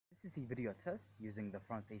This is a video test using the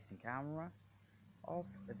front-facing camera of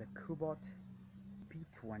the Cubot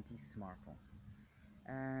P20 smartphone,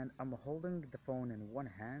 and I'm holding the phone in one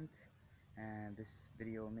hand, and this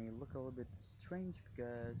video may look a little bit strange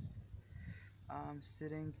because I'm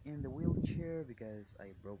sitting in the wheelchair because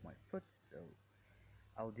I broke my foot. So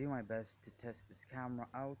I'll do my best to test this camera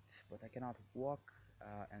out, but I cannot walk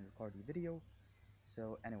and record the video.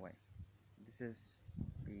 So anyway, this is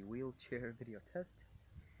the wheelchair video test,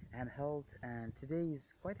 handheld, and today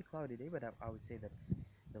is quite a cloudy day, but I would say that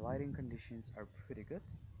the lighting conditions are pretty good.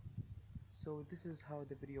 So this is how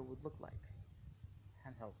the video would look like,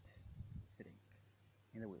 handheld, sitting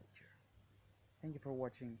in the wheelchair. Thank you for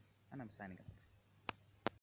watching, and I'm signing out.